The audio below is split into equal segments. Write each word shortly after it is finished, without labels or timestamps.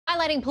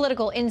Highlighting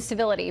political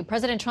incivility,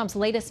 President Trump's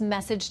latest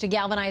message to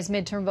galvanize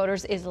midterm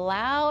voters is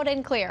loud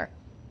and clear.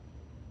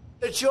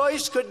 The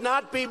choice could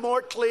not be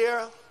more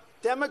clear.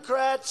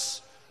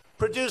 Democrats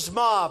produce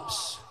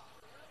mobs.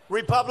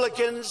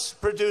 Republicans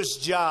produce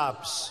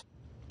jobs.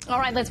 All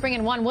right, let's bring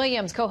in Juan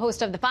Williams,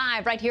 co-host of The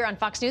Five, right here on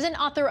Fox News and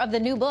author of the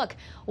new book,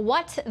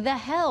 What the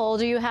Hell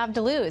Do You Have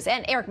to Lose?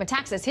 And Eric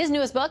Metaxas, his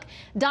newest book,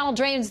 Donald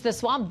Drains the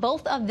Swamp.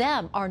 Both of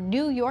them are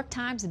New York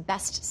Times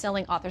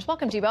best-selling authors.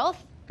 Welcome to you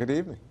both. Good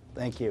evening.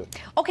 Thank you.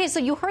 Okay,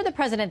 so you heard the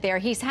president there.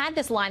 He's had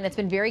this line that's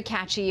been very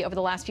catchy over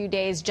the last few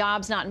days,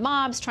 jobs, not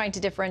mobs, trying to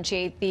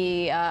differentiate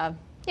the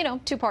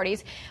two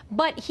parties.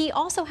 But he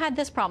also had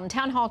this problem.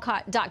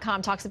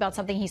 Townhall.com talks about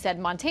something he said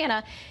in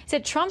Montana. He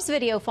said Trump's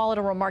video followed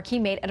a remark he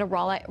made at a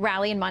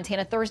rally in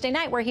Montana Thursday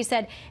night where he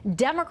said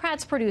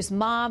Democrats produce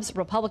mobs,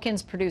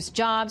 Republicans produce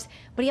jobs.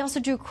 But he also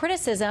drew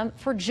criticism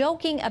for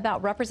joking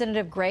about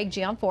Representative Greg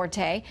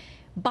Gianforte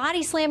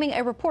body slamming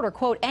a reporter.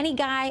 Quote, any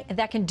guy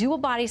that can do a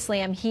body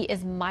slam, he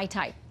is my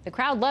type. The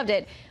crowd loved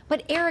it.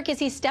 But Eric, is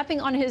he stepping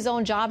on his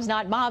own jobs,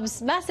 not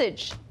mobs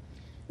message?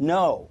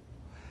 No,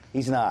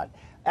 he's not.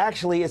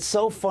 Actually, it's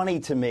so funny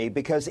to me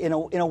because in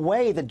a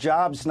way, the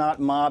jobs, not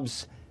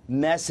mobs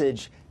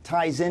message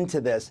ties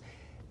into this.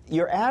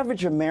 Your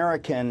average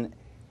American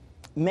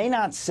may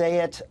not say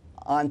it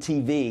on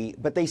TV,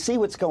 but they see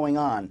what's going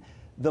on.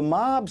 The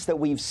mobs that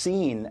we've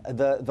seen,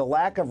 the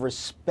lack of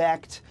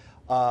respect,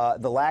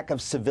 the lack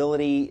of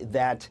civility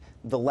that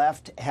the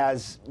left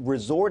has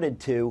resorted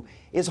to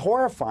is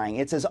horrifying.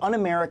 It's as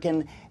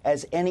un-American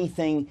as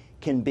anything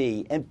can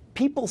be. And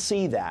people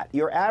see that.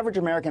 Your average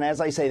American, as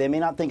I say, they may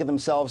not think of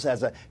themselves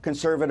as a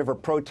conservative or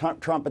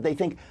pro-Trump, but they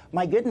think,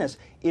 my goodness,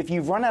 if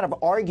you've run out of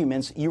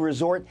arguments, you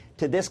resort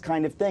to this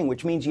kind of thing,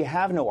 which means you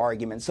have no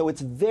arguments. So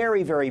it's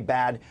very, very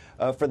bad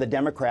for the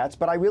Democrats.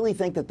 But I really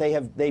think that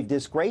they've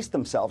disgraced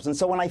themselves. And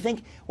so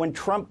when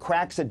Trump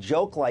cracks a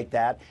joke like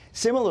that,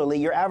 similarly,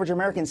 your average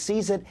American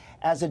sees it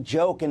as a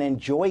joke and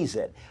enjoys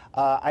it.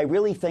 I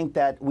really think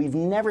that we've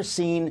never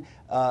seen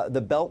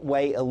the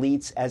Beltway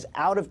elites as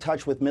out of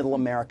touch with middle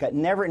America,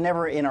 never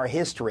in our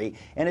history.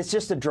 And it's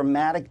just a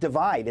dramatic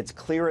divide. It's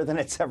clearer than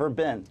it's ever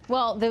been.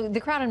 Well, the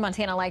crowd in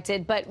Montana liked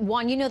it. But,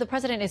 Juan, the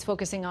president is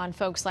focusing on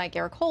folks like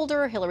Eric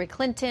Holder, Hillary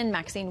Clinton,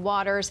 Maxine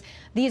Waters,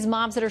 these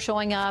mobs that are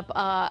showing up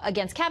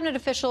against cabinet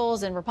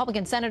officials and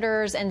Republican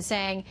senators and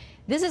saying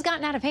this has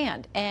gotten out of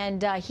hand.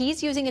 And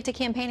he's using it to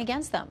campaign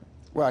against them.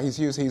 Well,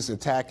 he's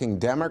attacking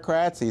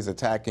Democrats, he's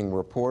attacking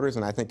reporters,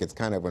 and I think it's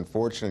kind of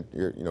unfortunate,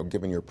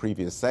 given your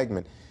previous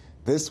segment.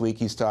 This week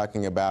he's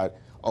talking about,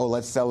 oh,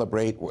 let's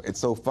celebrate.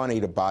 It's so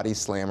funny to body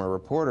slam a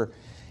reporter.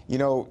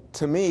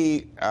 To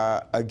me,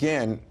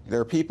 again, there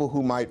are people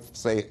who might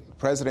say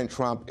President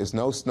Trump is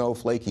no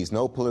snowflake. He's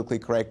no politically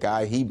correct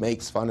guy. He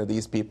makes fun of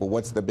these people.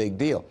 What's the big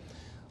deal?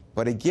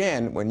 But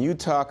again, when you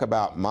talk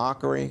about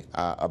mockery,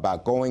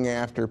 about going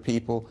after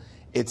people,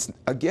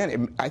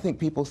 I think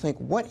people think,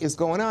 what is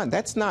going on?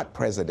 That's not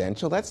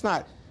presidential. That's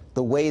not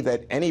the way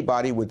that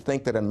anybody would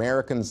think that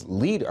America's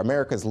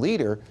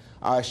leader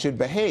should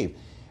behave.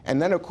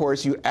 And then, of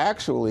course, you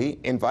actually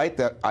invite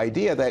the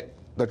idea that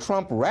the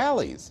Trump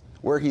rallies,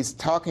 where he's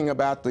talking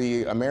about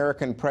the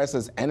American press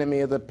as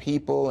enemy of the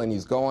people, and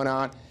he's going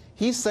on.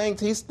 He's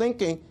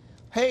thinking,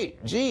 hey,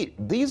 gee,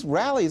 these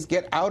rallies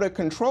get out of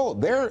control.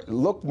 They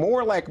look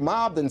more like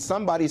mob than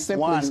somebody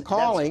simply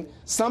calling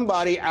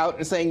somebody out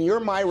and saying,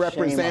 you're my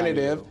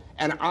representative,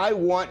 and I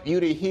want you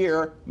to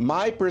hear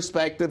my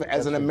perspective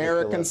as an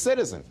American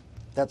citizen.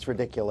 That's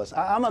ridiculous.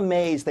 I'm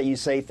amazed that you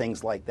say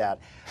things like that.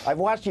 I've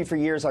watched you for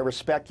years. I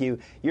respect you.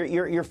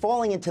 You're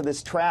falling into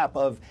this trap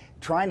of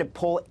trying to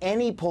pull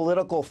any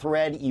political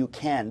thread you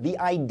can. The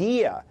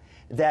idea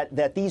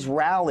that these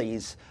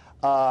rallies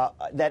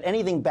that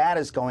anything bad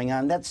is going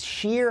on, that's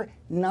sheer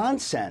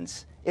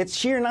nonsense. It's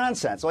sheer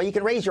nonsense. Well, you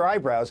can raise your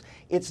eyebrows.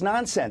 It's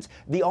nonsense.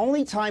 The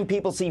only time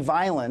people see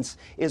violence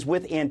is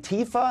with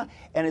Antifa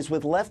and is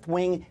with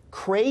left-wing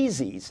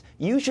crazies.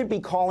 You should be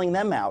calling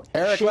them out.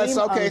 Eric, so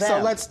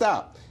let's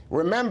stop.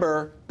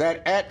 Remember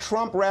that at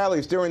Trump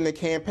rallies during the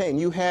campaign,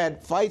 you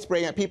had fights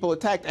breaking out, people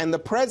attacked, and the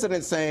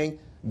president saying,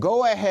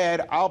 go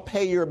ahead, I'll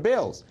pay your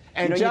bills.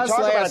 And just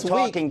last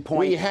week,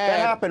 we had... That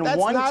happened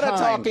one time. That's not a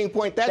talking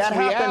point. That's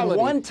reality. That happened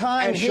one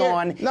time,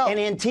 Sean, and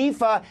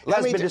Antifa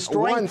has been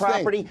destroying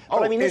property.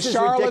 But, I mean, this is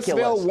ridiculous.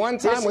 Charlottesville one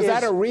time? Was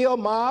that a real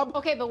mob?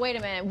 Okay, but wait a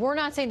minute. We're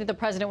not saying that the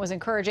president was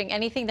encouraging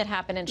anything that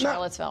happened in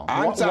Charlottesville.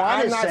 I'm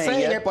not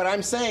saying it, but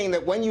I'm saying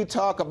that when you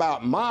talk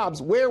about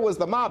mobs, where was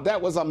the mob?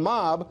 That was a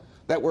mob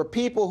that were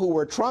people who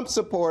were Trump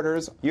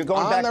supporters. You're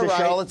going back to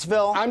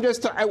Charlottesville?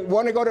 I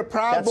want to go to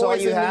Proud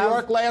Boys in New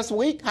York last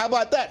week. How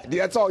about that?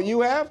 That's all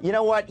you have? You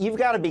know what? You've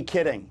got to be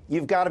kidding.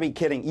 You've got to be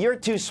kidding. You're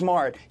too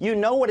smart. You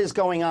know what is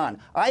going on.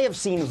 I have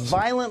seen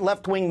violent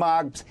left-wing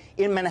mobs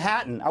in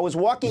Manhattan. I was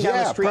walking down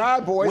the street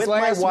Proud Boys with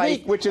my wife,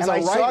 week, which is and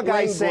I saw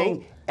guys group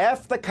saying,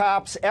 F the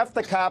cops, F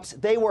the cops.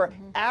 They were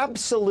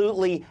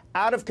absolutely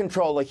out of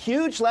control. A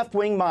huge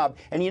left-wing mob.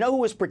 And you know who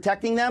was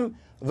protecting them?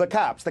 The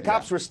cops. The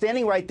cops were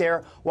standing right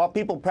there while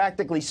people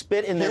practically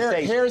spit in their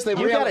face. Here's the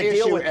You real gotta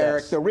deal issue, with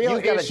Eric. this. The real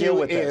You've gotta issue deal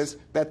with is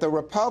this. that the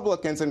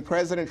Republicans and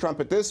President Trump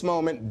at this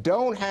moment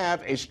don't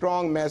have a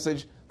strong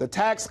message. The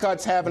tax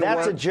cuts haven't worked.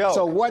 That's a joke.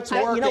 So what's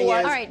working you know what?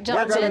 is All right, we're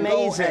gentlemen. going to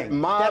go Amazing. at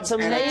mobs That's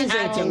and amazing to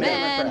attacking me.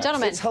 Democrats.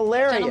 Gentlemen, It's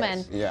hilarious.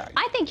 Gentlemen, Yeah.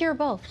 I think you're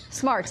both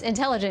smart,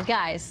 intelligent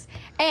guys.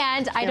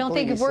 And I don't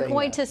believe think you're we're saying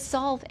going that. to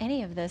solve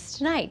any of this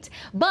tonight.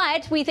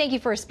 But we thank you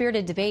for a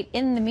spirited debate.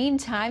 In the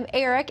meantime,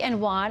 Eric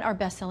and Juan are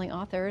best-selling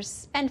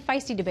authors and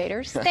feisty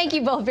debaters. Thank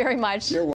you both very much. You're